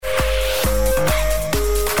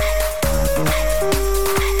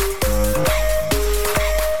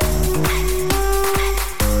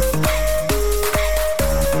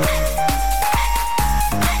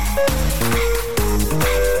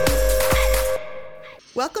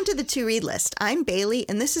Welcome to the To Read List. I'm Bailey,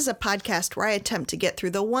 and this is a podcast where I attempt to get through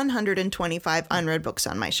the 125 unread books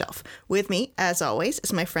on my shelf. With me, as always,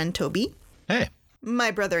 is my friend Toby. Hey.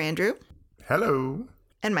 My brother Andrew. Hello.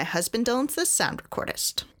 And my husband Dylan's the sound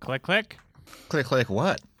recordist. Click, click. Click, click,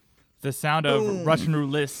 what? The sound of Russian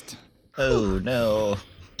roulette. Oh, no.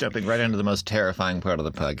 Jumping right into the most terrifying part of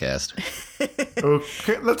the podcast.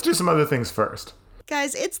 Okay, let's do some other things first.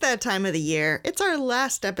 Guys, it's that time of the year. It's our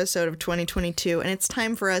last episode of 2022, and it's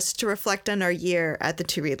time for us to reflect on our year at the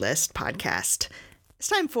To Read List podcast. It's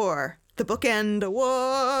time for the Bookend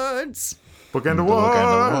Awards. Bookend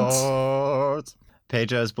Awards. Awards.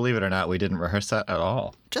 Pages, believe it or not, we didn't rehearse that at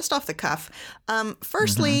all. Just off the cuff.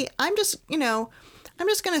 Firstly, I'm just going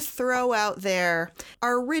to throw out there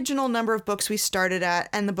our original number of books we started at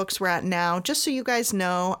and the books we're at now, just so you guys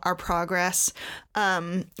know our progress,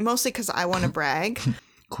 mostly because I want to brag.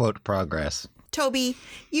 Quote progress. Toby,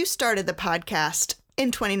 you started the podcast in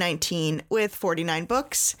 2019 with 49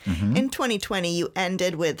 books. Mm-hmm. In 2020, you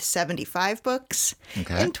ended with 75 books.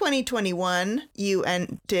 Okay. In 2021, you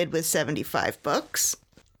ended with 75 books.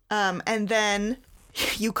 And then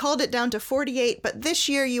you called it down to 48, but this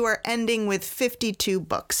year you are ending with 52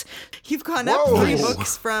 books. You've gone up 3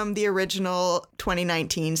 books from the original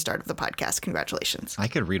 2019 start of the podcast. Congratulations. I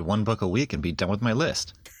could read one book a week and be done with my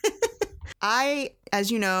list. I, as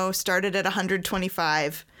you know, started at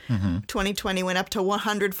 125. 2020 went up to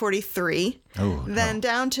 143. Then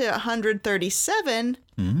down to 137.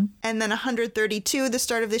 And then 132 the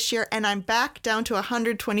start of this year. And I'm back down to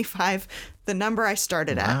 125, the number I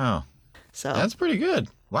started at. Wow. So That's pretty good.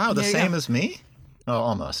 Wow, the There you same go. as me? Oh,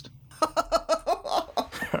 almost.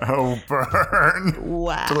 Oh, burn.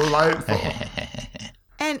 wow. Delightful.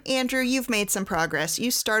 And Andrew, you've made some progress.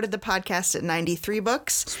 You started the podcast at 93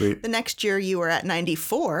 books. Sweet. The next year you were at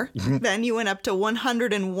 94. Then you went up to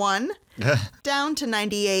 101, down to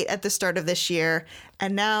 98 at the start of this year.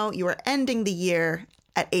 And now you are ending the year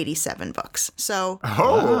at 87 books. So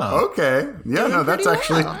Oh, okay. Yeah, no, that's pretty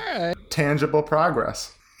actually well. tangible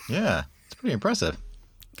progress. Yeah, it's pretty impressive.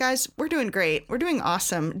 guys, we're doing great. We're doing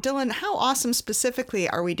awesome. Dylan, how awesome specifically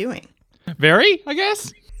are we doing? Very, I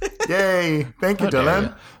guess. Yay. Thank you, How dare Dylan.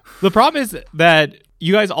 ya. The problem is that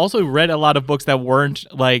you guys also read a lot of books that weren't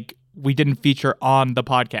like we didn't feature on the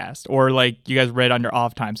podcast or like you guys read on your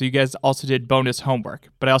off time. So you guys also did bonus homework,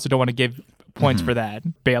 but I also don't want to give points for that,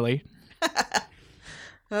 Bailey.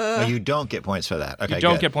 Oh, you don't get points for that. Okay, You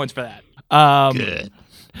don't good. get points for that. Good.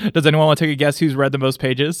 Does anyone want to take a guess who's read the most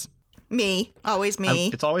pages? Me. Always me.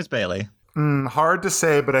 It's always Bailey. Hard to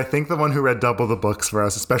say, but I think the one who read double the books for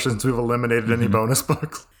us, especially since we've eliminated any bonus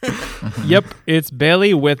books. Yep, it's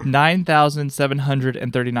Bailey with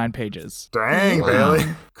 9,739 pages. Dang, Bailey.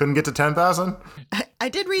 Couldn't get to 10,000? I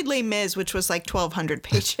did read Les Mis, which was like 1,200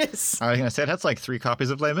 pages. I was going to say, that's like 3 copies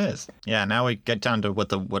of Les Mis. Yeah, now we get down to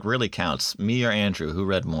what really counts. Me or Andrew, who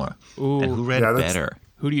read more? Ooh, And who read Yeah, that's- better?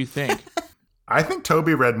 who do you think? I think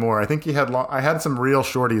Toby read more. I think he had I had some real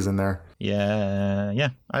shorties in there. Yeah,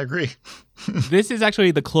 I agree. This is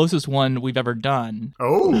actually the closest one we've ever done,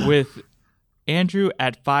 Oh. with Andrew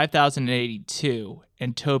at 5,082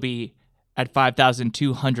 and Toby at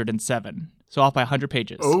 5,207. So off by 100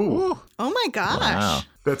 pages. Oh. Oh my gosh. Wow.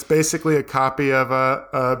 That's basically a copy of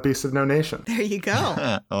a Beast of No Nation. There you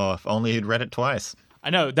go. Oh, if only you'd read it twice. I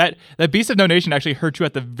know that Beast of No Nation actually hurt you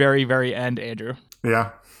at the very, very end, Andrew.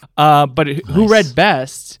 Yeah. But who read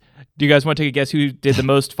best? Do you guys want to take a guess who did the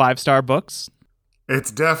most 5-star books?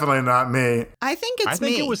 It's definitely not me. I think it's I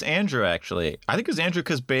think me. it was Andrew, actually. I think it was Andrew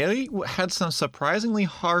because Bailey had some surprisingly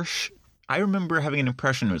harsh... I remember having an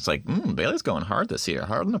impression it was like, Bailey's going hard this year,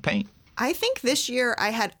 hard in the paint. I think this year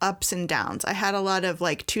I had ups and downs. I had a lot of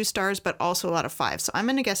like 2 stars, but also a lot of 5. So I'm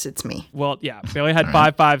going to guess it's me. Well, yeah, Bailey had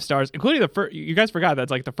 5 stars, including the first. You guys forgot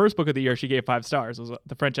that's like the first book of the year she gave 5 stars. It was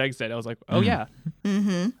the French Exit. I was like, oh yeah.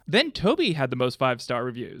 Mm-hmm. Then Toby had the most 5-star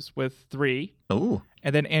reviews with 3, Ooh.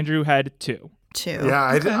 and then Andrew had 2. 2.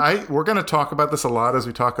 Yeah, we're going to talk about this a lot as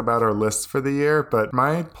we talk about our lists for the year, but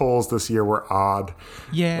my polls this year were odd.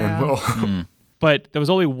 Yeah, And well, but there was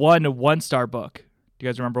only one 1-star book. Do you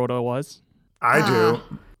guys remember what it was? I do.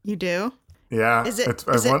 You do? Yeah. Is it- It's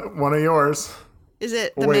is it- one of yours. Is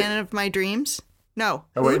it The Wait. Man of My Dreams? No.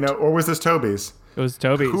 Oh, wait, no. Or was this Toby's? It was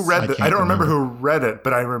Toby's. Who read it? I can't don't remember who read it,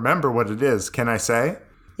 but I remember what it is. Can I say?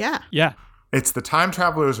 Yeah. Yeah, It's The Time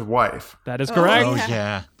Traveler's Wife. that is correct. Oh, Yeah.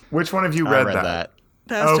 yeah. Which one of you I read read that.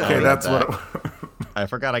 That was Okay, totally- that's that. what I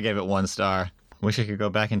forgot I gave it 1 star. Wish I could go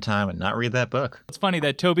back in time and not read that book. It's funny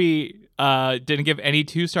that Toby didn't give any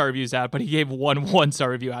 2-star reviews out, but he gave one 1-star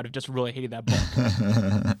review out of just really hating that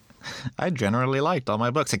book. I generally liked all my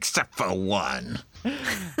books except for one.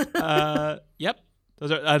 Yep.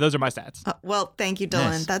 Those are my stats. Well, thank you,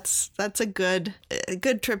 Dylan. Nice. That's a good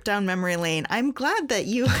trip down memory lane. I'm glad that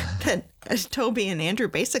that Toby and Andrew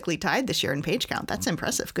basically tied this year in page count. That's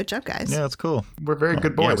impressive. Good job, guys. Yeah, that's cool. We're very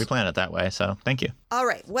good boys. Yeah, we plan it that way, so thank you. All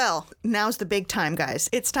right. Well, now's the big time, guys.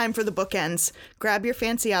 It's time for the bookends. Grab your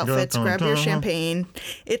fancy outfits. Grab your champagne.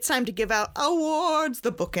 It's time to give out awards.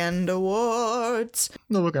 The bookend awards.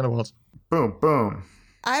 No, what kind of awards? Boom, boom.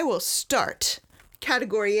 I will start.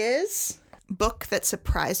 Category is book that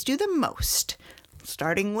surprised you the most.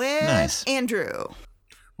 Starting with Nice. Andrew.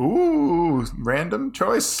 Ooh, random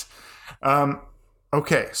choice.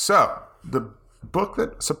 Okay, so the book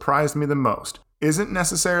that surprised me the most isn't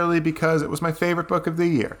necessarily because it was my favorite book of the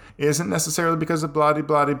year. Isn't necessarily because of blah,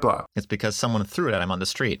 blah, blah, blah. It's because someone threw it at him on the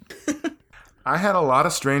street. I had a lot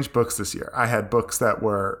of strange books this year. I had books that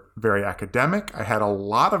were very academic. I had a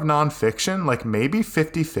lot of nonfiction, like maybe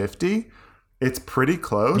 50-50. It's pretty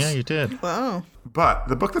close. Yeah, you did. Whoa. But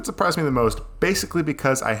the book that surprised me the most, basically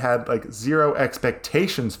because I had like zero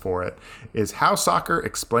expectations for it, is How Soccer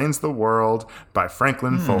Explains the World by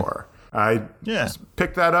Franklin Foer. I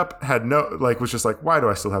picked that up, was just like, why do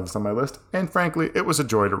I still have this on my list? And frankly, it was a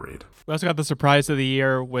joy to read. We also got the surprise of the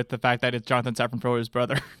year with the fact that it's Jonathan Safran Foer's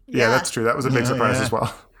brother. Yeah, that's true. That was a big surprise as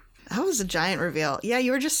well. That was a giant reveal. Yeah,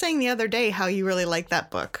 you were just saying the other day how you really liked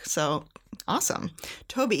that book. So awesome.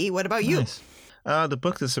 Toby, what about you? Nice. The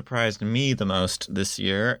book that surprised me the most this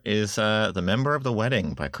year is The Member of the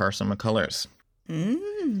Wedding by Carson McCullers.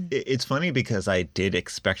 It's funny because I did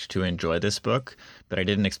expect to enjoy this book, but I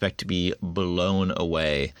didn't expect to be blown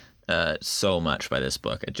away so much by this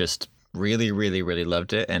book. I just really, really, really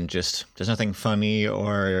loved it, and just there's nothing funny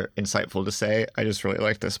or insightful to say. I just really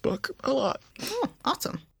liked this book a lot. Oh,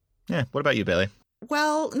 awesome. Yeah. What about you, Bailey?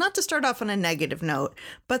 Well, not to start off on a negative note,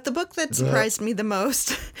 but the book that surprised me the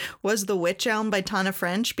most was The Witch Elm by Tana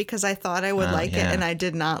French, because I thought I would like it, and I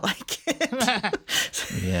did not like it.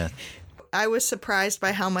 Yeah. I was surprised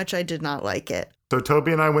by how much I did not like it. So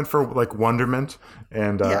Toby and I went for like Wonderment,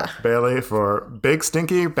 and Bailey for Big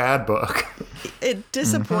Stinky Bad Book.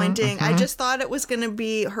 Disappointing. I just thought it was going to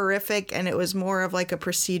be horrific, and it was more of like a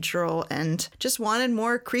procedural, and just wanted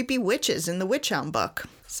more creepy witches in the Witch Elm book.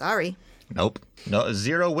 Sorry. Nope. No,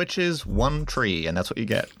 0 witches, 1 tree, and that's what you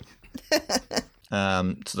get.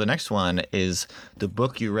 So the next one is the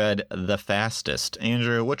book you read the fastest.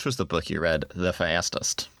 Andrew, which was the book you read the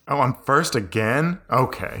fastest? Oh, I'm first again?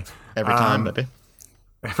 Okay. Every time, baby.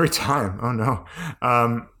 Every time. Oh,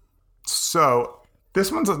 no. So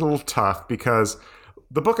this one's a little tough because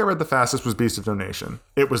the book I read the fastest was Beast of No Nation.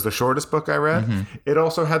 It was the shortest book I read. It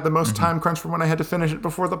also had the most time crunch for when I had to finish it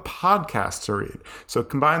before the podcast to read. So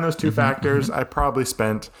combine those two factors, I probably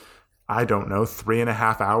spent, I don't know,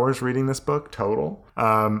 3.5 hours reading this book total.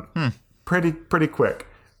 Pretty quick.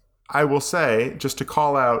 I will say, just to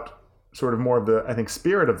call out sort of more of the, I think,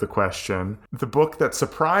 spirit of the question, the book that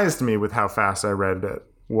surprised me with how fast I read it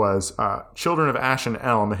was Children of Ash and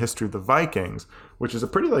Elm, A History of the Vikings, which is a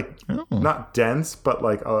pretty, not dense, but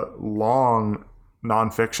like a long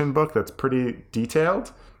nonfiction book that's pretty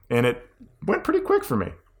detailed. And it went pretty quick for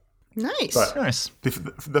me. Nice. But Nice.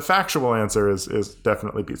 the factual answer is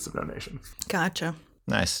definitely Beasts of No Nation. Gotcha.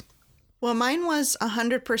 Nice. Well, mine was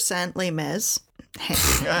 100% Les Mis.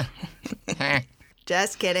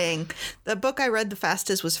 Just kidding. The book I read the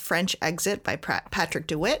fastest was French Exit by Patrick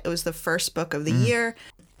DeWitt. It was the first book of the year.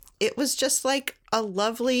 It was just like a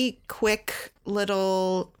lovely, quick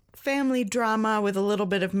little family drama with a little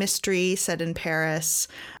bit of mystery set in Paris.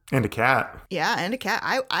 And a cat. Yeah, and a cat.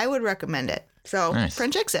 I would recommend it. So, Nice.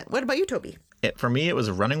 French Exit. What about you, Toby? For me, it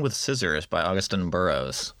was Running with Scissors by Augustin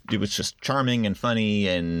Burroughs. It was just charming and funny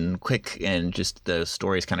and quick, and just the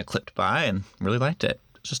stories kind of clipped by, and really liked it.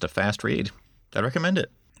 It's just a fast read. I'd recommend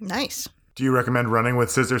it. Nice. Do you recommend Running with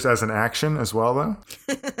Scissors as an action as well, though?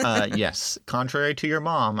 Yes. Contrary to your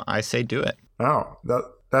mom, I say do it. Oh,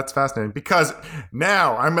 that's fascinating. Because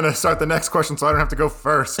now I'm going to start the next question so I don't have to go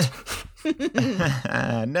first.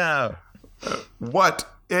 No. What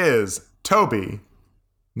is, Toby,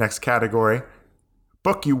 next category,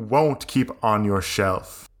 book you won't keep on your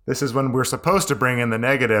shelf? This is when we're supposed to bring in the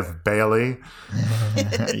negative, Bailey.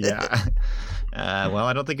 Yeah. Well,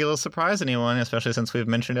 I don't think it'll surprise anyone, especially since we've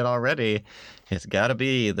mentioned it already. It's got to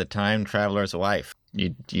be The Time Traveler's Wife.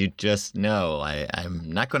 You just know. I'm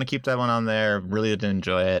not going to keep that one on there. Really didn't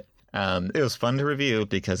enjoy it. It was fun to review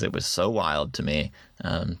because it was so wild to me.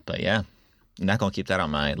 But yeah, not going to keep that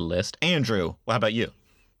on my list. Andrew, how about you?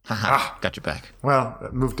 Haha, got your back. Well,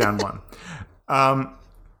 move down one.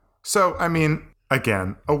 So, I mean,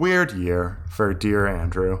 again, a weird year for dear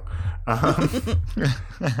Andrew.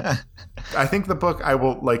 I think the book I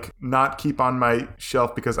will not keep on my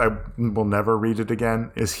shelf because I will never read it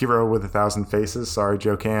again is Hero with a Thousand Faces. Sorry,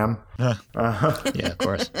 Joe Cam. Yeah, of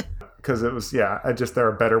course. Because it was, there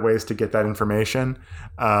are better ways to get that information.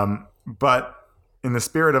 But in the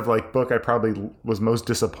spirit of book I probably was most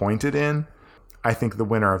disappointed in, I think the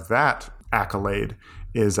winner of that accolade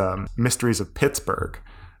is Mysteries of Pittsburgh.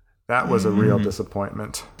 That was a real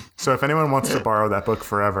disappointment. So if anyone wants to borrow that book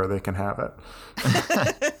forever, they can have it.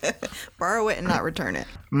 Borrow it and not return it.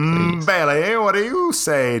 Bailey, what do you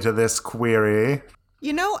say to this query?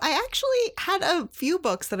 You know, I actually had a few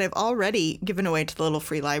books that I've already given away to the Little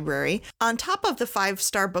Free Library. On top of the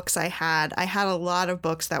 5-star books I had a lot of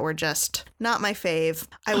books that were just not my fave.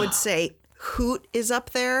 I would say Hoot is up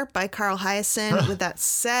there by Carl Hyacin. With that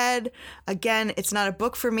said, again, it's not a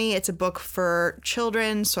book for me. It's a book for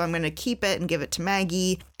children, so I'm going to keep it and give it to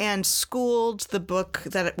Maggie. And Schooled, the book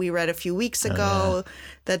that we read a few weeks ago,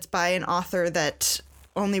 that's by an author that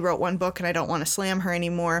only wrote one book, and I don't want to slam her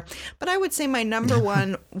anymore. But I would say my number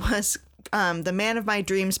one was The Man of My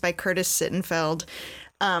Dreams by Curtis Sittenfeld,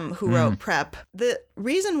 who wrote Prep. The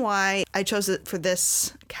reason why I chose it for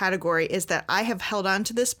this category is that I have held on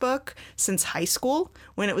to this book since high school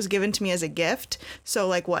when it was given to me as a gift.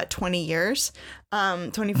 So 20 years,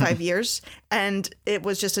 25 years. And it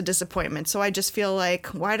was just a disappointment. So I just feel like,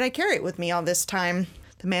 why did I carry it with me all this time?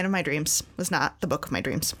 The Man of My Dreams was not the book of my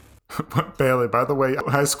dreams. Bailey, by the way,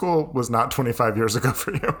 high school was not 25 years ago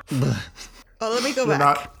for you. Oh, let me go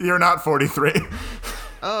back. You're not 43.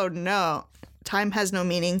 Oh, no. Time has no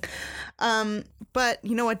meaning. But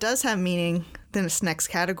you know what does have meaning? This next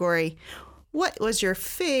category. What was your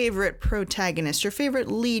favorite protagonist, your favorite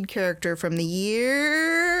lead character from the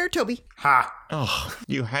year, Toby? Ha! Oh,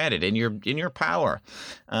 you had it in your power.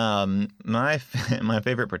 My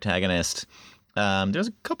favorite protagonist. There's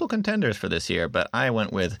a couple contenders for this year, but I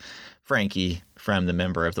went with Frankie from The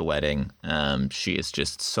Member of the Wedding. She is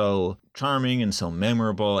just so charming and so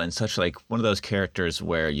memorable and such one of those characters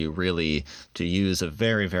where you really, to use a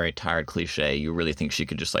very, very tired cliche, you really think she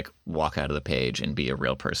could just walk out of the page and be a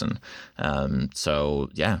real person. So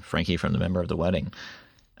yeah, Frankie from The Member of the Wedding.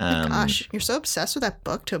 Gosh, you're so obsessed with that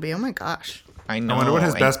book, Toby. Oh my gosh. I know. I wonder what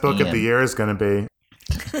his best book of the year is going to be.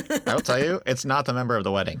 I'll tell you, it's not The Member of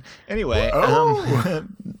the Wedding. Anyway,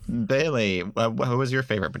 Bailey, who was your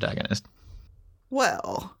favorite protagonist?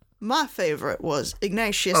 Well, my favorite was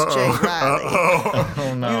Ignatius J. Riley.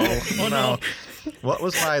 Oh no. What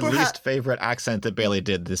was my least favorite accent that Bailey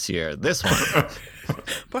did this year? This one.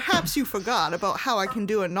 Perhaps you forgot about how I can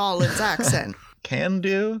do a Nolans accent. Can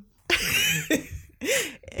do?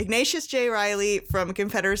 Ignatius J. Riley from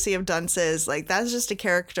Confederacy of Dunces, that's just a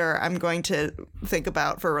character I'm going to think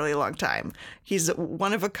about for a really long time. He's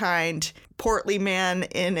one of a kind, portly man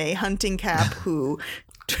in a hunting cap who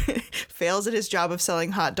fails at his job of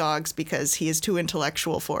selling hot dogs because he is too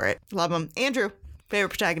intellectual for it. Love him. Andrew, favorite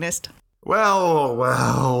protagonist? Well.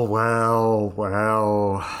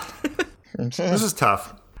 This is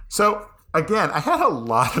tough. So, again, I had a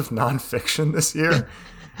lot of nonfiction this year.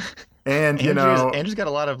 And, Andrew's got a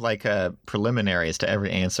lot of preliminaries to every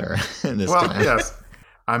answer this time. Well, yes.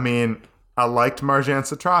 I mean, I liked Marjane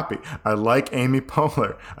Satrapi. I like Amy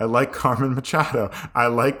Poehler. I like Carmen Machado. I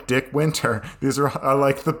like Dick Winter. I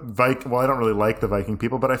like the Viking. Well, I don't really like the Viking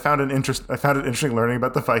people, but I found it interesting learning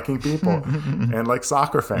about the Viking people and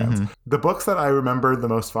soccer fans. Mm-hmm. The books that I remember the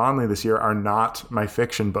most fondly this year are not my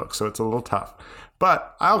fiction books, so it's a little tough.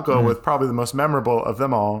 But I'll go with probably the most memorable of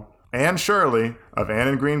them all, Anne Shirley of Anne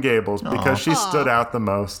and Green Gables, because she stood out the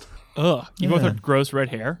most. Ugh. You both have gross red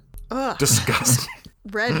hair? Ugh. Disgusting.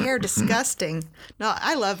 Red hair, disgusting. No,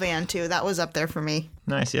 I love Anne, too. That was up there for me.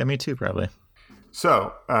 Nice. Yeah, me too, probably.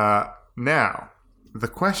 So, now, the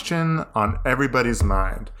question on everybody's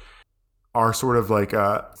mind, our sort of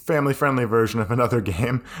a family-friendly version of another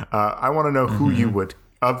game. I want to know who you would,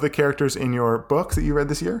 of the characters in your books that you read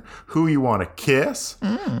this year, who you want to kiss,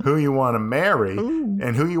 who you want to marry,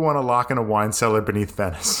 and who you want to lock in a wine cellar beneath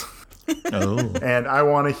Venice. Oh. And I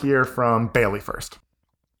want to hear from Bailey first.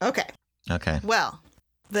 Okay. Well,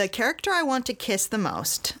 the character I want to kiss the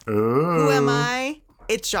most. Ooh. Who am I?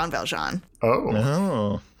 It's Jean Valjean.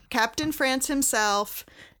 Oh. Captain France himself.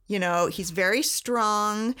 He's very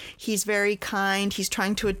strong. He's very kind. He's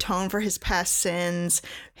trying to atone for his past sins.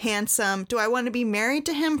 Handsome. Do I want to be married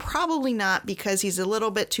to him? Probably not, because he's a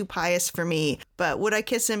little bit too pious for me. But would I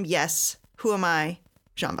kiss him? Yes. Who am I?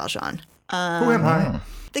 Jean Valjean. Who am I?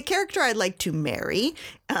 The character I'd like to marry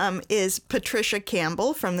is Patricia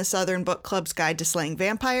Campbell from the Southern Book Club's Guide to Slaying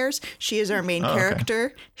Vampires. She is our main character.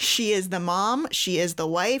 Okay. She is the mom. She is the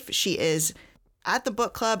wife. She is at the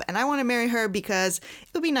book club, and I want to marry her because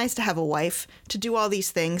it would be nice to have a wife to do all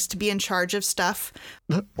these things, to be in charge of stuff.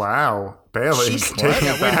 Wow. Bailey, She's- taking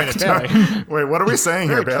it back. Bailey. Wait, what are we saying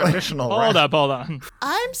here, Very Bailey? traditional. Hold up.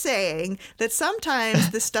 I'm saying that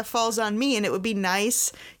sometimes this stuff falls on me, and it would be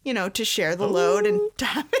nice, to share the load and to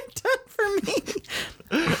have it done for me.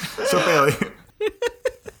 So, Bailey,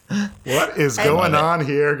 what is going on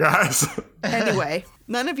here, guys? Anyway,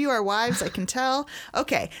 none of you are wives, I can tell.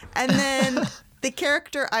 Okay, and then the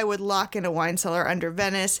character I would lock in a wine cellar under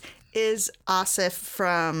Venice is Asif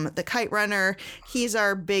from The Kite Runner. He's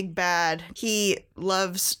our big bad. He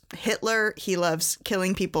loves Hitler. He loves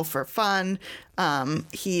killing people for fun.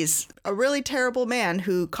 He's a really terrible man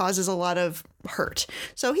who causes a lot of hurt.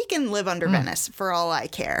 So he can live under Venice for all I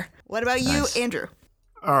care. What about you, Andrew?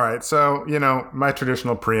 All right, so, my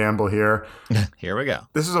traditional preamble here. Here we go.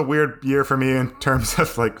 This is a weird year for me in terms of,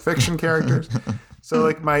 fiction characters.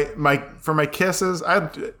 So, for my kisses,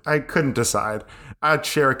 I couldn't decide. I'd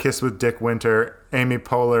share a kiss with Dick Winter, Amy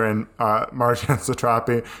Poehler, and Marjane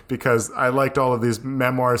Satrapi because I liked all of these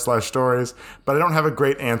memoirs/stories, but I don't have a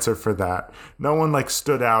great answer for that. No one,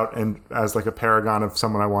 stood out and as, a paragon of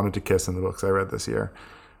someone I wanted to kiss in the books I read this year.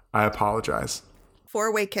 I apologize.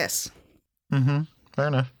 4-way kiss. Mm-hmm. Fair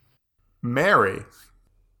enough. Marry.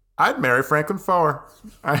 I'd marry Franklin Foer.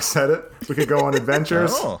 I said it. We could go on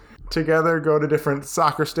adventures together, go to different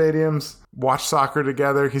soccer stadiums, watch soccer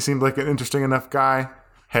together. He seemed like an interesting enough guy.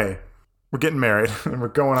 Hey, we're getting married and we're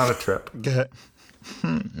going on a trip.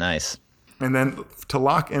 Nice. And then to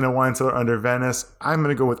lock in a wine cellar under Venice, I'm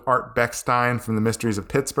going to go with Art Beckstein from The Mysteries of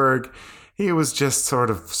Pittsburgh. He was just sort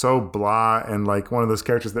of so blah and one of those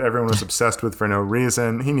characters that everyone was obsessed with for no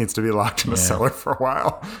reason. He needs to be locked in a cellar for a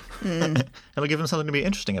while. It'll give him something to be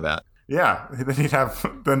interesting about. Yeah,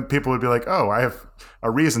 then people would be like, oh, I have a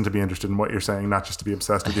reason to be interested in what you're saying, not just to be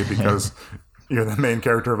obsessed with you because you're the main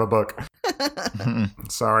character of a book.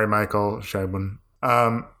 Sorry, Michael Shedwin.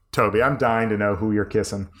 Toby, I'm dying to know who you're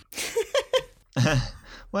kissing.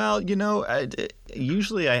 Well,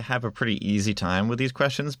 usually I have a pretty easy time with these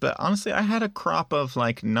questions, but honestly, I had a crop of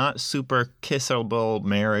not super kissable,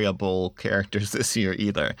 marryable characters this year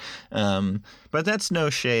either. But that's no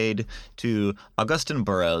shade to Augustin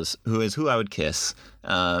Burroughs, who I would kiss.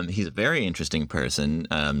 He's a very interesting person,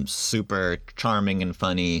 super charming and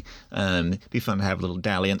funny. Be fun to have a little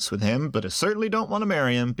dalliance with him, but I certainly don't want to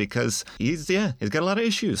marry him because he's got a lot of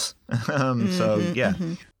issues.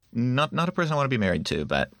 Not a person I want to be married to,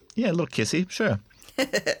 but yeah, a little kissy, sure.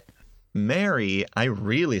 Marry, I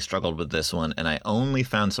really struggled with this one, and I only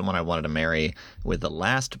found someone I wanted to marry with the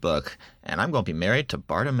last book, and I'm going to be married to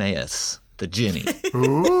Bartimaeus, the Ginny.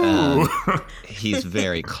 He's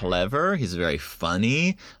very clever. He's very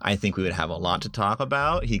funny. I think we would have a lot to talk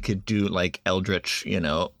about. He could do eldritch,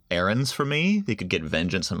 errands for me. He could get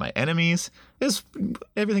vengeance on my enemies. Is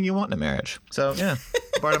everything you want in a marriage. So yeah,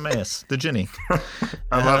 Bartimaeus, the Ginny.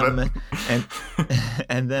 I love it.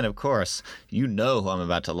 And then of course, who I'm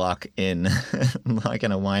about to lock in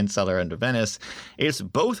a wine cellar under Venice. It's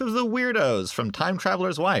both of the weirdos from Time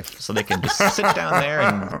Traveler's Wife, so they can just sit down there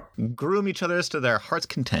and groom each other to their heart's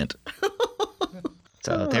content.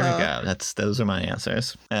 So there we go. Those are my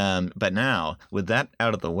answers. But now, with that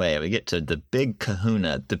out of the way, we get to the big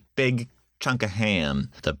kahuna, the big chunk of ham,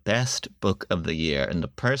 the best book of the year. And the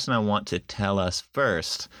person I want to tell us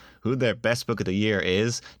first who their best book of the year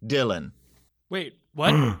is, Dylan. Wait,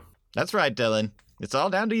 what? That's right, Dylan. It's all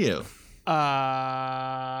down to you.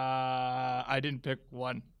 I didn't pick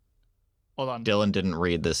one. Hold on. Dylan didn't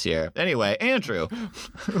read this year. Anyway, Andrew,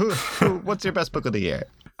 what's your best book of the year?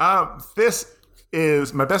 This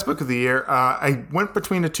is my best book of the year. I went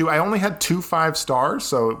between the two. I only had 2 5 stars,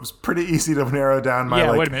 so it was pretty easy to narrow down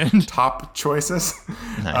my wait a minute. top choices.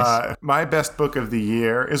 Nice. My best book of the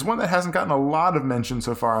year is one that hasn't gotten a lot of mention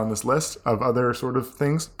so far on this list of other sort of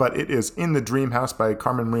things, but it is In the Dream House by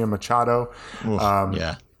Carmen Maria Machado.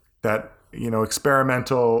 Yeah. That,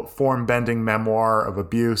 experimental form-bending memoir of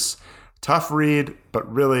abuse. Tough read,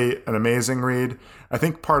 but really an amazing read. I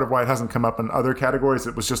think part of why it hasn't come up in other categories,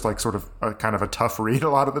 it was just sort of a kind of a tough read a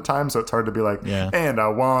lot of the time. So it's hard to be and I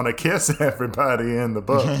want to kiss everybody in the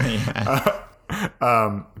book.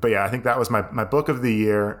 But yeah, I think that was my book of the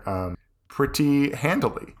year pretty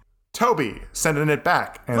handily. Toby, sending it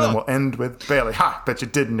back. And then we'll end with Bailey. Ha, bet you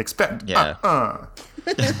didn't expect. Yeah.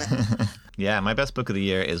 Yeah, my best book of the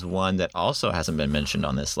year is one that also hasn't been mentioned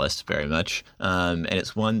on this list very much. And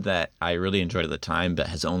it's one that I really enjoyed at the time, but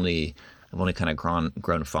I've only kind of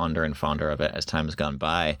grown fonder and fonder of it as time has gone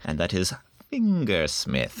by. And that is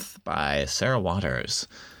Fingersmith by Sarah Waters.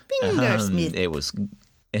 Fingersmith. It was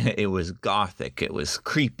It was gothic. It was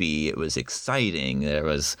creepy. It was exciting. There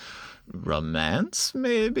was romance,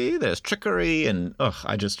 maybe. There's trickery, and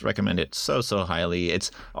I just recommend it so highly.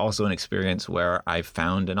 It's also an experience where I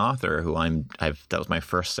found an author who that was my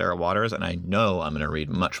first Sarah Waters, and I know I'm going to read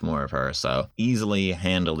much more of her. So easily,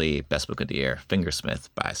 handily, best book of the year, Fingersmith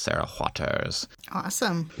by Sarah Waters.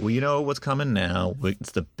 Awesome. Well, you know what's coming now.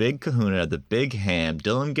 It's the big kahuna, the big ham.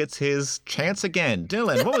 Dylan gets his chance again.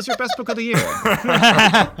 Dylan, what was your best book of the year?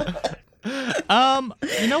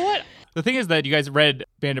 You know what? The thing is that you guys read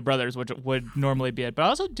Band of Brothers, which would normally be it, but I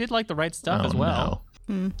also did like The Right Stuff as well.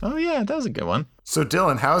 No. Oh, yeah, that was a good one. So,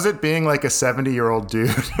 Dylan, how's it being like a 70-year-old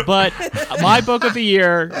dude? But my book of the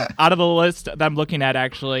year, out of the list that I'm looking at,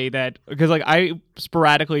 actually, because like I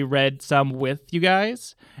sporadically read some with you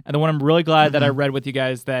guys, and the one I'm really glad that I read with you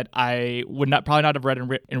guys that I would probably not have read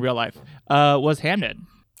in real life was Hamnet.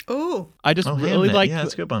 Oh, I just really Hamnet. liked. Yeah,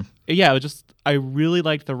 that's a good one. Yeah, I really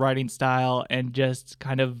liked the writing style and just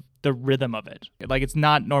kind of the rhythm of it. Like, it's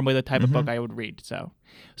not normally the type of book I would read, so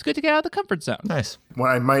it's good to get out of the comfort zone. Nice.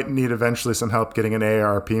 Well, I might need eventually some help getting an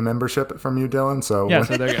AARP membership from you, Dylan. So Yeah,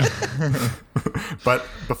 so there you go. But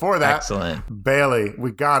before that, Excellent. Bailey,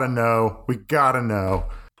 we gotta know.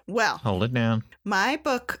 well, Hold it down. my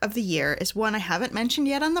book of the year is one I haven't mentioned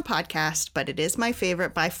yet on the podcast, but it is my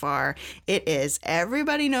favorite by far. It is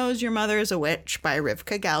Everybody Knows Your Mother is a Witch by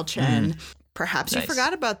Rivka Galchen. Perhaps you Nice.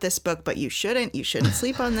 forgot about this book, but you shouldn't. You shouldn't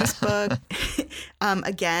sleep on this book.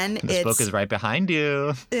 This book is right behind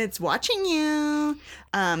you. It's watching you.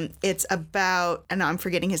 It's about, and I'm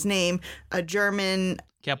forgetting his name, a German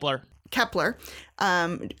Kepler.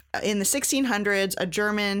 In the 1600s, a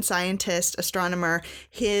German scientist, astronomer,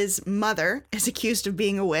 his mother is accused of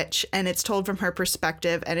being a witch, and it's told from her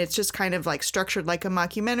perspective, and it's just kind of like structured like a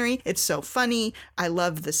mockumentary. It's so funny. I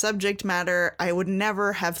love the subject matter. I would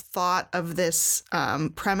never have thought of this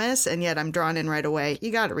premise, and yet I'm drawn in right away.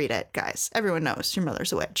 You got to read it, guys. Everyone knows your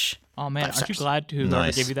mother's a witch. Oh man, 5 aren't you stars. glad to whoever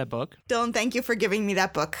Nice. gave you that book? Dylan, thank you for giving me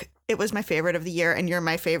that book. It was my favorite of the year, and you're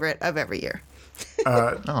my favorite of every year.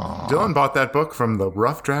 Dylan bought that book from the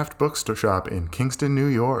Rough Draft Bookshop in Kingston, New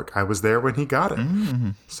York. I was there when he got it.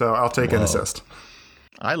 So I'll take an assist.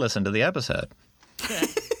 I listened to the episode.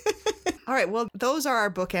 All right, well, those are our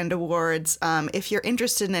bookend awards. If you're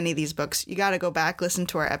interested in any of these books, you got to go back, listen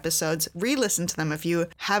to our episodes, re-listen to them if you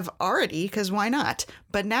have already, because why not?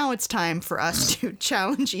 But now it's time for us to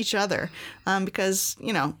challenge each other because,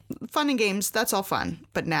 fun and games, that's all fun.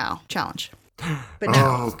 But now, challenge. But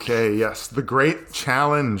now. Okay, yes. The great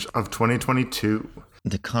challenge of 2022.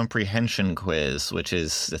 The comprehension quiz, which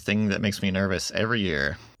is the thing that makes me nervous every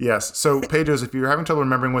year. Yes. So, Pages, if you're having trouble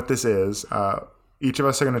remembering what this is, each of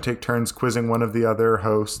us are going to take turns quizzing one of the other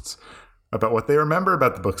hosts about what they remember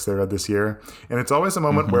about the books they read this year. And it's always a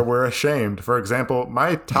moment where we're ashamed. For example,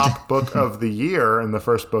 my top book of the year in the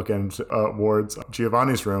first bookend awards,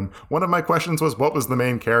 Giovanni's Room, one of my questions was, what was the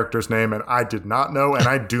main character's name? And I did not know, and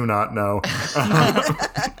I do not know.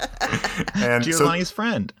 And Giovanni's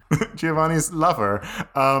friend. Giovanni's lover.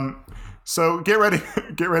 So get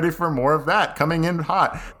ready for more of that coming in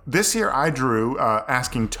hot. This year I drew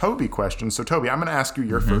asking Toby questions. So Toby, I'm going to ask you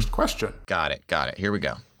your first question. Got it. Here we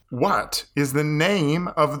go. What is the name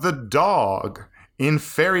of the dog in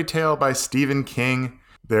Fairy Tale by Stephen King?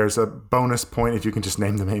 There's a bonus point if you can just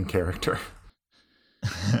name the main character.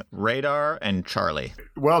 Radar and Charlie.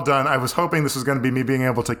 Well done. I was hoping this was going to be me being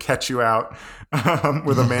able to catch you out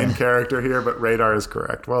with a main character here, but Radar is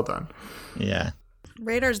correct. Well done. Yeah.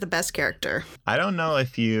 Radar's the best character. I don't know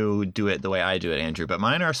if you do it the way I do it, Andrew, but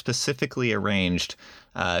mine are specifically arranged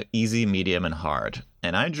easy, medium, and hard.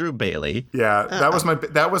 And I drew Bailey. Yeah,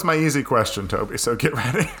 that was my easy question, Toby. So get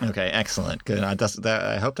ready. Okay, excellent. Good.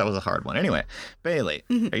 I hope that was a hard one. Anyway, Bailey,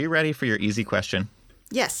 are you ready for your easy question?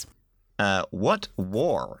 Yes. What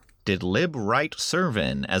war did Lib Wright serve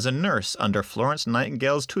in as a nurse under Florence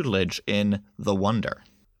Nightingale's tutelage in The Wonder?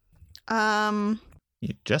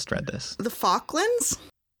 You just read this. The Falklands?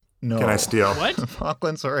 No. Can I steal? What? The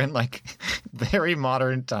Falklands were in very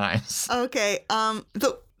modern times. Okay.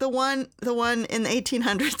 The one in the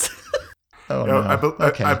 1800s. Oh No, no.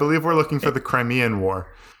 Okay. I believe we're looking for the Crimean War.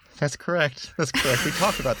 That's correct. We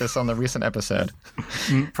talked about this on the recent episode.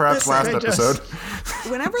 Perhaps Listen, last I just-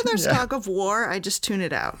 episode. Whenever there's talk of war, I just tune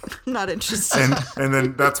it out. I'm not interested. And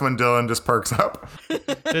then that's when Dylan just perks up.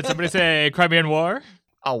 Did somebody say Crimean War?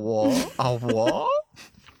 A war? A war?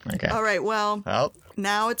 Okay. All right. Well,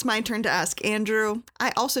 now it's my turn to ask Andrew.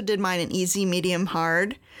 I also did mine in easy, medium,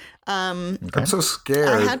 hard. I'm so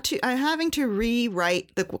scared. I'm having to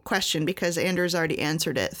rewrite the question because Andrew's already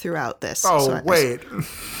answered it throughout this. Oh, wait.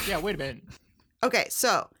 Yeah, wait a minute. Okay,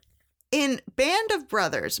 so In Band of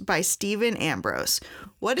Brothers by Stephen Ambrose,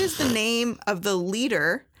 what is the name of the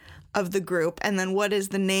leader of the group, and then what is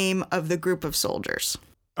the name of the group of soldiers?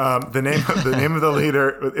 The name of the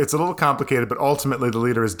leader, it's a little complicated, but ultimately the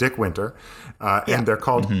leader is Dick Winter, and they're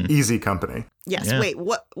called Easy Company. Yes. Yeah. Wait,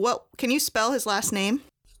 what? Can you spell his last name?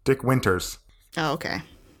 Dick Winters. Oh, okay.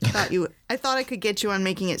 I thought I could get you on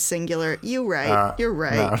making it singular. You're right.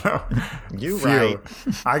 No. You right.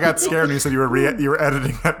 I got scared when you said you were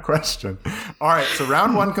editing that question. All right, so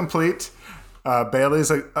round one complete. Bailey's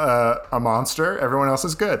a monster. Everyone else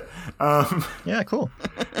is good. Yeah, cool.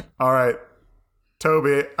 All right,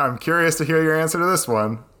 Toby, I'm curious to hear your answer to this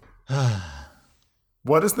one.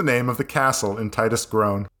 What is the name of the castle in Titus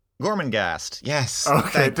Groan? Gormenghast. Yes.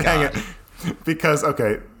 Okay, dang it. Because,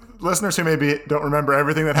 listeners who maybe don't remember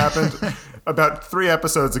everything that happened, about 3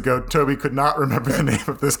 episodes ago, Toby could not remember the name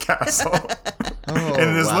of this castle. And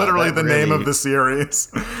it is literally the name of the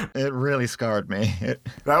series. It really scarred me.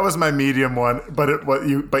 That was my medium one, but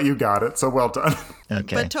you got it, so well done.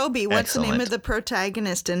 Okay. But Toby, what's the name of the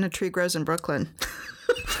protagonist in A Tree Grows in Brooklyn?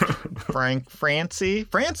 Francie?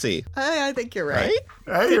 I think you're right.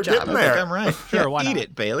 Hey, you're getting there. I think I'm right. Sure, why not? Eat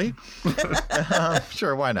it, Bailey.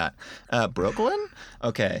 Sure, why not? Brooklyn?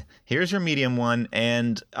 Okay, here's your medium one,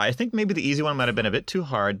 and I think maybe the easy one might have been a bit too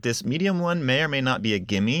hard. This medium one may or may not be a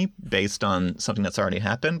gimme based on something that's already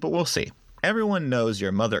happened, but we'll see. Everyone Knows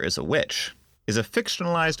Your Mother is a Witch is a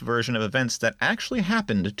fictionalized version of events that actually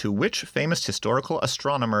happened to which famous historical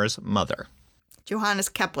astronomer's mother? Johannes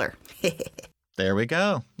Kepler. There we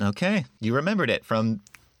go. Okay. You remembered it from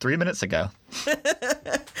 3 minutes ago.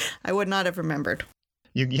 I would not have remembered.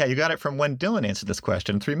 You got it from when Dylan answered this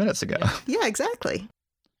question 3 minutes ago. Yeah, exactly.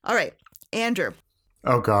 All right, Andrew.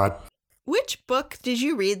 Oh, God. Which book did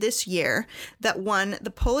you read this year that won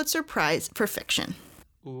the Pulitzer Prize for fiction?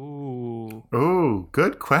 Ooh,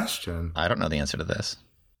 good question. I don't know the answer to this.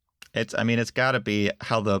 It's got to be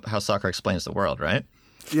how soccer explains the world, right?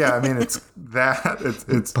 Yeah, I mean, it's that.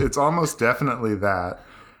 It's almost definitely that.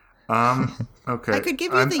 Okay. I could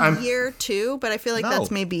give you the year too, but I feel like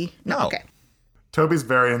that's maybe no. Okay. Toby's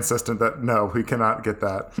very insistent that no, we cannot get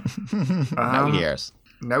that. No years.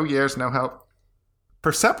 No years, no help.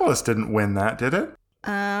 Persepolis didn't win that, did it?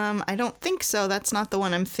 I don't think so. That's not the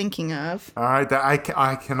one I'm thinking of. All right,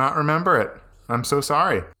 I cannot remember it. I'm so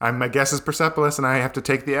sorry. My guess is Persepolis, and I have to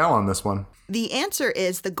take the L on this one. The answer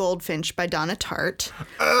is The Goldfinch by Donna Tartt.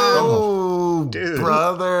 Oh, dude.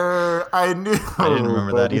 Brother. I knew. I didn't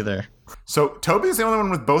remember that either. So Toby's the only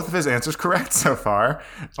one with both of his answers correct so far.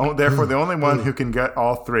 Therefore, the only one who can get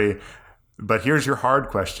all 3. But here's your hard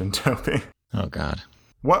question, Toby. Oh, God.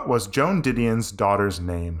 What was Joan Didion's daughter's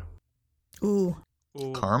name? Ooh.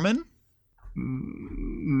 Carmen?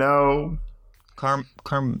 No.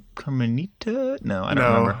 Carmenita? No, I don't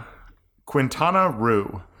remember. Quintana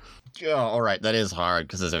Roo. Oh, all right. That is hard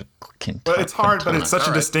because there's a But it's hard, but it's such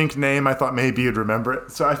a distinct name. I thought maybe you'd remember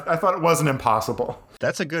it. So I thought it wasn't impossible.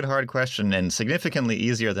 That's a good hard question and significantly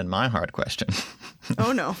easier than my hard question.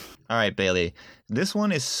 Oh, no. All right, Bailey. This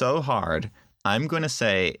one is so hard. I'm going to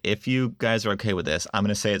say, if you guys are okay with this, I'm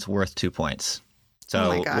going to say it's worth 2 points.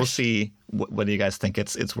 So we'll see whether you guys think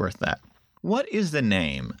it's worth that. What is the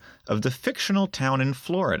name of the fictional town in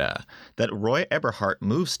Florida that Roy Eberhardt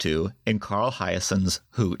moves to in Carl Hyacин's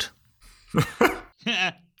Hoot?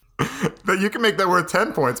 But you can make that worth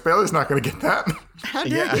 10 points. Bailey's not going to get that. How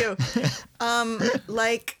dare you?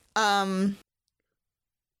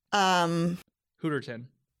 Hooterton.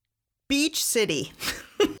 Beach City.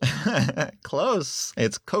 Close.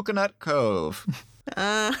 It's Coconut Cove.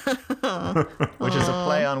 Which is a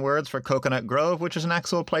play on words for Coconut Grove, which is an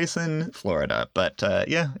actual place in Florida. But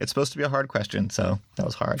it's supposed to be a hard question, so that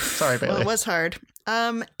was hard. Sorry, Bailey. Well, it was hard.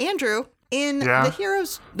 Andrew, in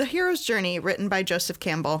the Hero's Journey, written by Joseph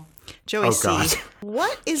Campbell, Joey C. God.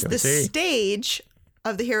 What is the stage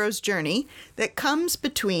of the hero's journey that comes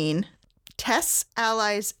between Tess,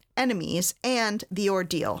 allies, enemies, and the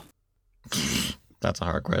ordeal? That's a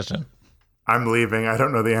hard question. I'm leaving. I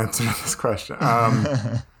don't know the answer to this question.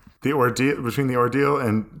 The ordeal, between the ordeal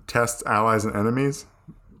and Test, allies, and enemies?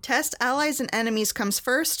 Test, allies, and enemies comes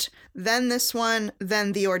first, then this one,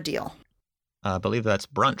 then the ordeal. I believe that's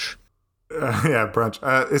brunch. Yeah, brunch.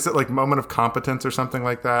 Is it like moment of competence or something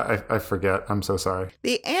like that? I forget. I'm so sorry.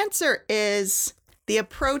 The answer is the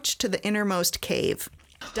approach to the innermost cave.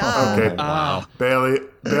 Duh. Okay. Wow. Bailey,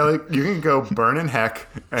 you can go burn in heck.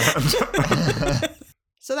 And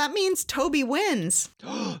So that means Toby wins.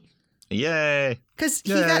 Yay. Because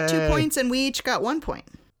he got 2 points and we each got 1 point.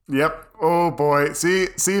 Yep. Oh, boy. See,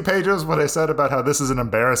 Pages, what I said about how this is an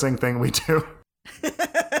embarrassing thing we do?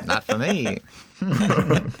 Not for me.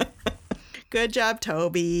 Good job,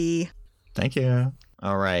 Toby. Thank you.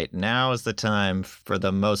 All right, now is the time for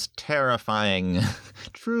the most terrifying,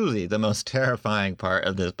 truly the most terrifying part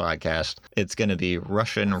of this podcast. It's going to be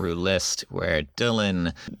Russian Roulette, where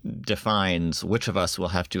Dylan defines which of us will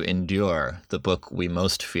have to endure the book we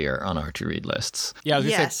most fear on our to-read lists. Yeah, I was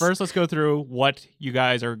going to say, first let's go through what you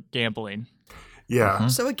guys are gambling. Yeah. Mm-hmm.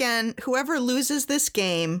 So again, whoever loses this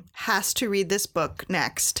game has to read this book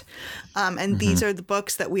next. And these are the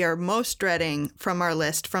books that we are most dreading from our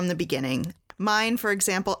list from the beginning. Mine, for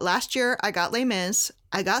example, last year I got Les Mis.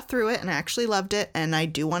 I got through it and I actually loved it. And I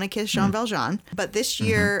do want to kiss Jean Valjean. But this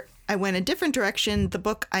year I went a different direction. The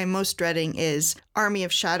book I'm most dreading is Army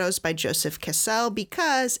of Shadows by Joseph Cassel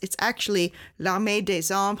because it's actually L'Armée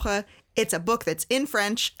des Ombres. It's a book that's in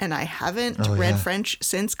French, and I haven't read French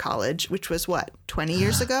since college, which was, 20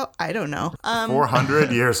 years ago? I don't know.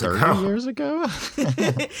 400 years ago. 30 years ago?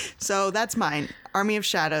 So that's mine, Army of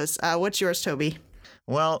Shadows. What's yours, Toby?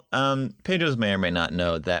 Well, pages may or may not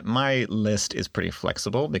know that my list is pretty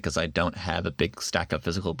flexible because I don't have a big stack of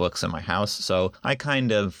physical books in my house. So I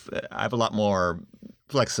have a lot more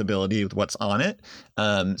flexibility with what's on it.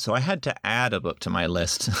 So I had to add a book to my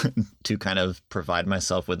list to kind of provide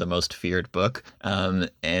myself with the most feared book. And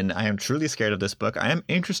I am truly scared of this book. I am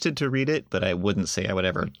interested to read it, but I wouldn't say I would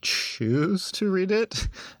ever choose to read it.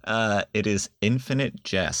 It is Infinite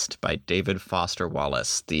Jest by David Foster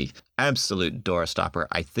Wallace, the absolute doorstopper.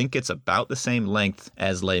 I think it's about the same length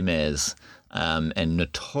as Les Mis, and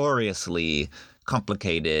notoriously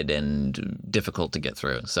complicated and difficult to get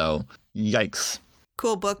through. So, yikes.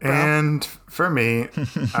 Cool book, bro. And for me,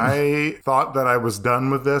 I thought that I was done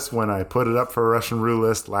with this when I put it up for Russian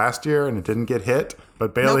Roulette last year and it didn't get hit.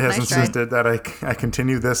 But Bailey has insisted that I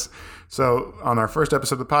continue this. So on our first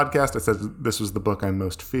episode of the podcast, I said this was the book I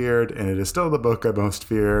most feared, and it is still the book I most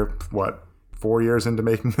fear. 4 years into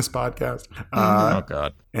making this podcast? Oh,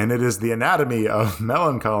 God. And it is The Anatomy of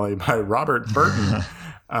Melancholy by Robert Burton.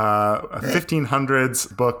 A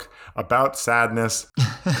 1500s book about sadness.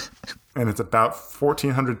 And it's about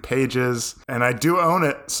 1,400 pages. And I do own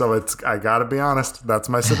it, so I gotta be honest, that's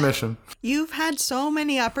my submission. You've had so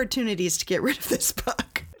many opportunities to get rid of this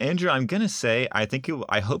book. Andrew, I'm going to say,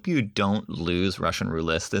 I hope you don't lose Russian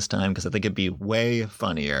Roulette this time, because I think it'd be way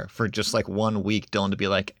funnier for just like 1 week Dylan to be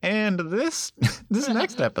like, and this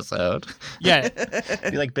next episode. Yeah.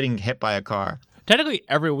 Be like being hit by a car. Technically,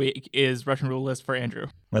 every week is Russian Roulette for Andrew.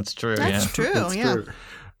 That's true, That's true, That's yeah. true.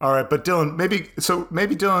 All right, but Dylan, maybe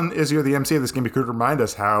Dylan, as you're the MC of this game, you could remind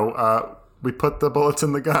us how we put the bullets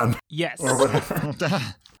in the gun. Yes.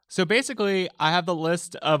 So basically, I have the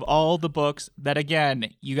list of all the books that, again,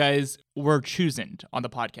 you guys were choosing on the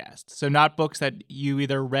podcast. So not books that you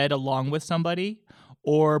either read along with somebody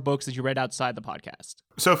or books that you read outside the podcast.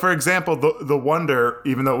 So, for example, the Wonder,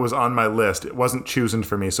 even though it was on my list, it wasn't chosen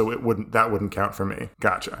for me, so that wouldn't count for me.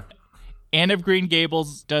 Gotcha. Anne of Green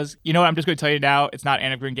Gables does. You know what? I'm just going to tell you now. It's not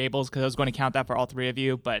Anne of Green Gables because I was going to count that for all three of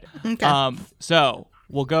you. But so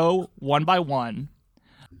we'll go one by one.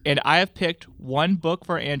 And I have picked one book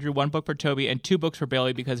for Andrew, one book for Toby, and two books for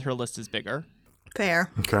Bailey because her list is bigger. Fair.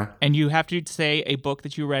 Okay. And you have to say a book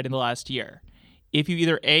that you read in the last year. If you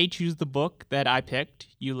either A, choose the book that I picked,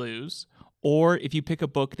 you lose. Or if you pick a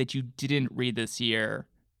book that you didn't read this year,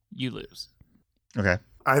 you lose. Okay.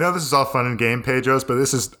 I know this is all fun and game, Pejos, but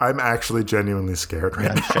I'm actually genuinely scared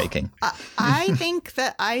right now. I'm shaking. I think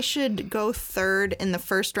that I should go third in the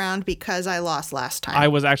first round because I lost last time. I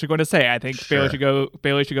was actually going to say, I think Sure.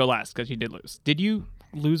 Bailey should go last because she did lose. Did you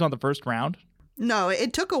lose on the first round? No,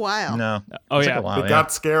 it took a while. No. Oh, It took yeah. a while, It got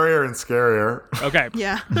scarier and scarier. Okay.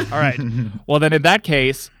 Yeah. All right. Well, then in that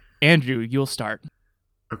case, Andrew, you'll start.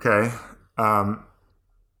 Okay.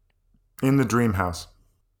 In the Dream House.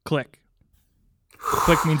 Click.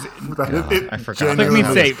 Click means I forgot genuinely-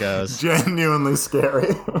 how safe. this goes. Genuinely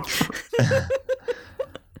scary.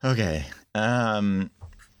 Okay. The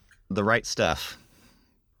Right Stuff.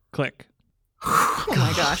 click. Oh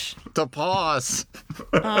my gosh. The pause.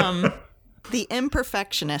 The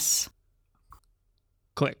Imperfectionists.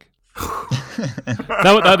 Click.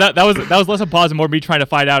 that was less a pause and more me trying to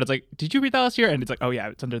find out. It's like, did you read that last year? And it's like, oh yeah,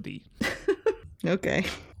 it's under the Okay.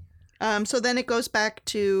 So then it goes back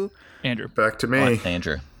to Andrew. Back to me.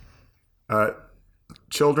 Andrew.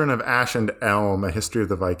 Children of Ash and Elm, A History of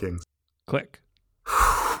the Vikings. Click.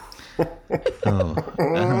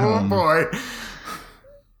 Oh, boy.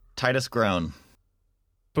 Titus Groan.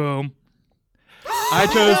 Boom. I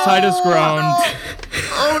chose Titus Groan.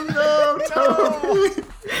 Oh, no.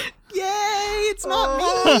 Yay! It's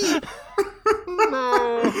not me.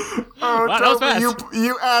 Oh, Wow, that was Toby,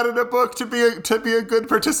 you added a book to be a good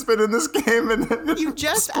participant in this game, and You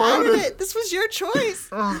just exploded. added it. This was your choice.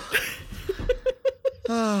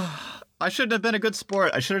 I shouldn't have been a good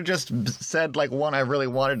sport. I should have just said like one I really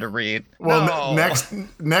wanted to read. Well, No.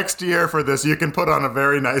 next year for this, you can put on a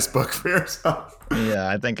very nice book for yourself. Yeah,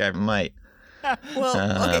 I think I might.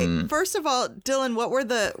 Well, okay. First of all, Dylan, what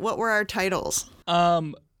were our titles?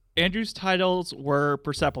 Andrew's titles were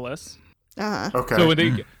Persepolis. Okay. So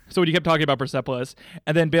when you kept talking about Persepolis,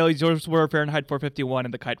 and then Bailey's yours were Fahrenheit 451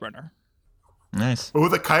 and The Kite Runner. Nice. Oh,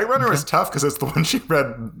 The Kite Runner is tough because it's the one she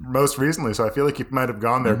read most recently, so I feel like you might have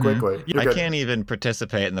gone there quickly. I can't even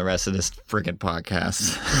participate in the rest of this friggin'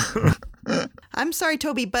 podcast. I'm sorry,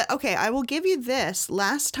 Toby, but okay, I will give you this.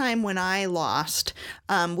 Last time when I lost,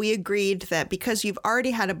 we agreed that because you've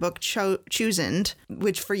already had a book chosen,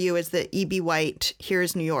 which for you is the E.B. White,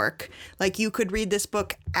 Here's New York, like you could read this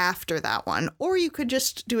book after that one, or you could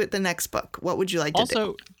just do it the next book. What would you like to do?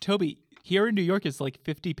 Also, Toby, Here in New York is like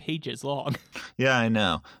 50 pages long. Yeah, I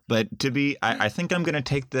know. But I think I'm gonna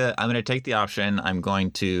take the option. I'm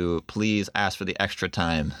going to please ask for the extra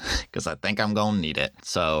time because I think I'm gonna need it.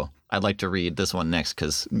 So I'd like to read this one next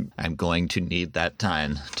because I'm going to need that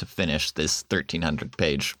time to finish this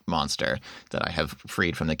 1,300-page monster that I have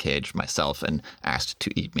freed from the cage myself and asked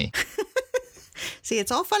to eat me. See,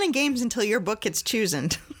 it's all fun and games until your book gets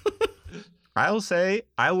chosen. I will say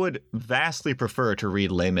I would vastly prefer to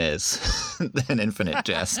read Les Mis than Infinite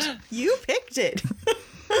Jest. You picked it.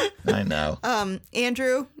 I know.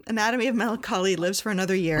 Andrew, Anatomy of Melancholy lives for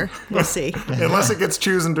another year. We'll see. Unless it gets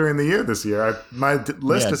chosen during the year this year. My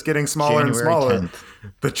list is getting smaller and January smaller. 10th.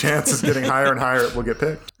 The chance is getting higher and higher it will get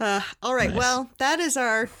picked. All right. Nice. Well, that is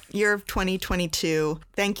our year of 2022.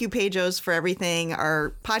 Thank you, Pejos, for everything.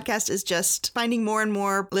 Our podcast is just finding more and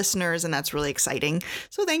more listeners, and that's really exciting.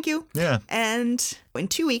 So thank you. Yeah. And in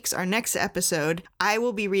 2 weeks, our next episode, I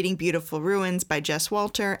will be reading Beautiful Ruins by Jess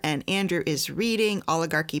Walter, and Andrew is reading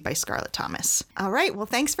Oligarchy by Scarlett Thomas. All right. Well,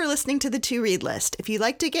 thanks for listening to the To Read List. If you'd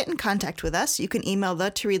like to get in contact with us, you can email the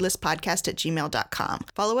To Read List podcast at gmail.com.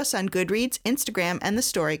 Follow us on Goodreads, Instagram, and the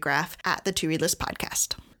Story Graph at the To Read List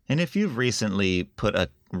podcast. And if you've recently put a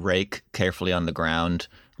rake carefully on the ground,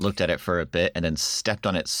 looked at it for a bit, and then stepped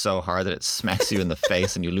on it so hard that it smacks you in the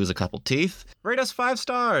face and you lose a couple teeth, rate us 5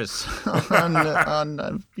 stars on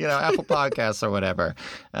Apple Podcasts or whatever.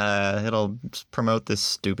 It'll promote this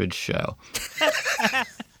stupid show.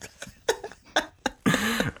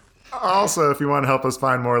 Also, if you want to help us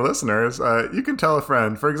find more listeners, you can tell a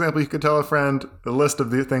friend. For example, you could tell a friend a list of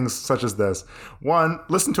the things such as this. 1,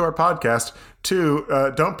 listen to our podcast.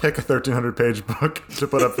 2, don't pick a 1,300-page book to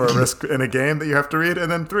put up for a risk in a game that you have to read.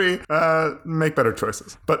 And then 3, make better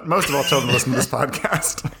choices. But most of all, tell them to listen to this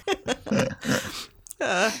podcast.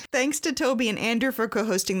 Thanks to Toby and Andrew for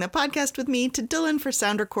co-hosting the podcast with me, to Dylan for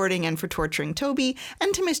sound recording and for torturing Toby,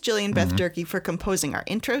 and to Miss Jillian Beth Durkee for composing our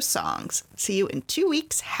intro songs. See you in 2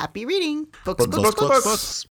 weeks. Happy reading. Books.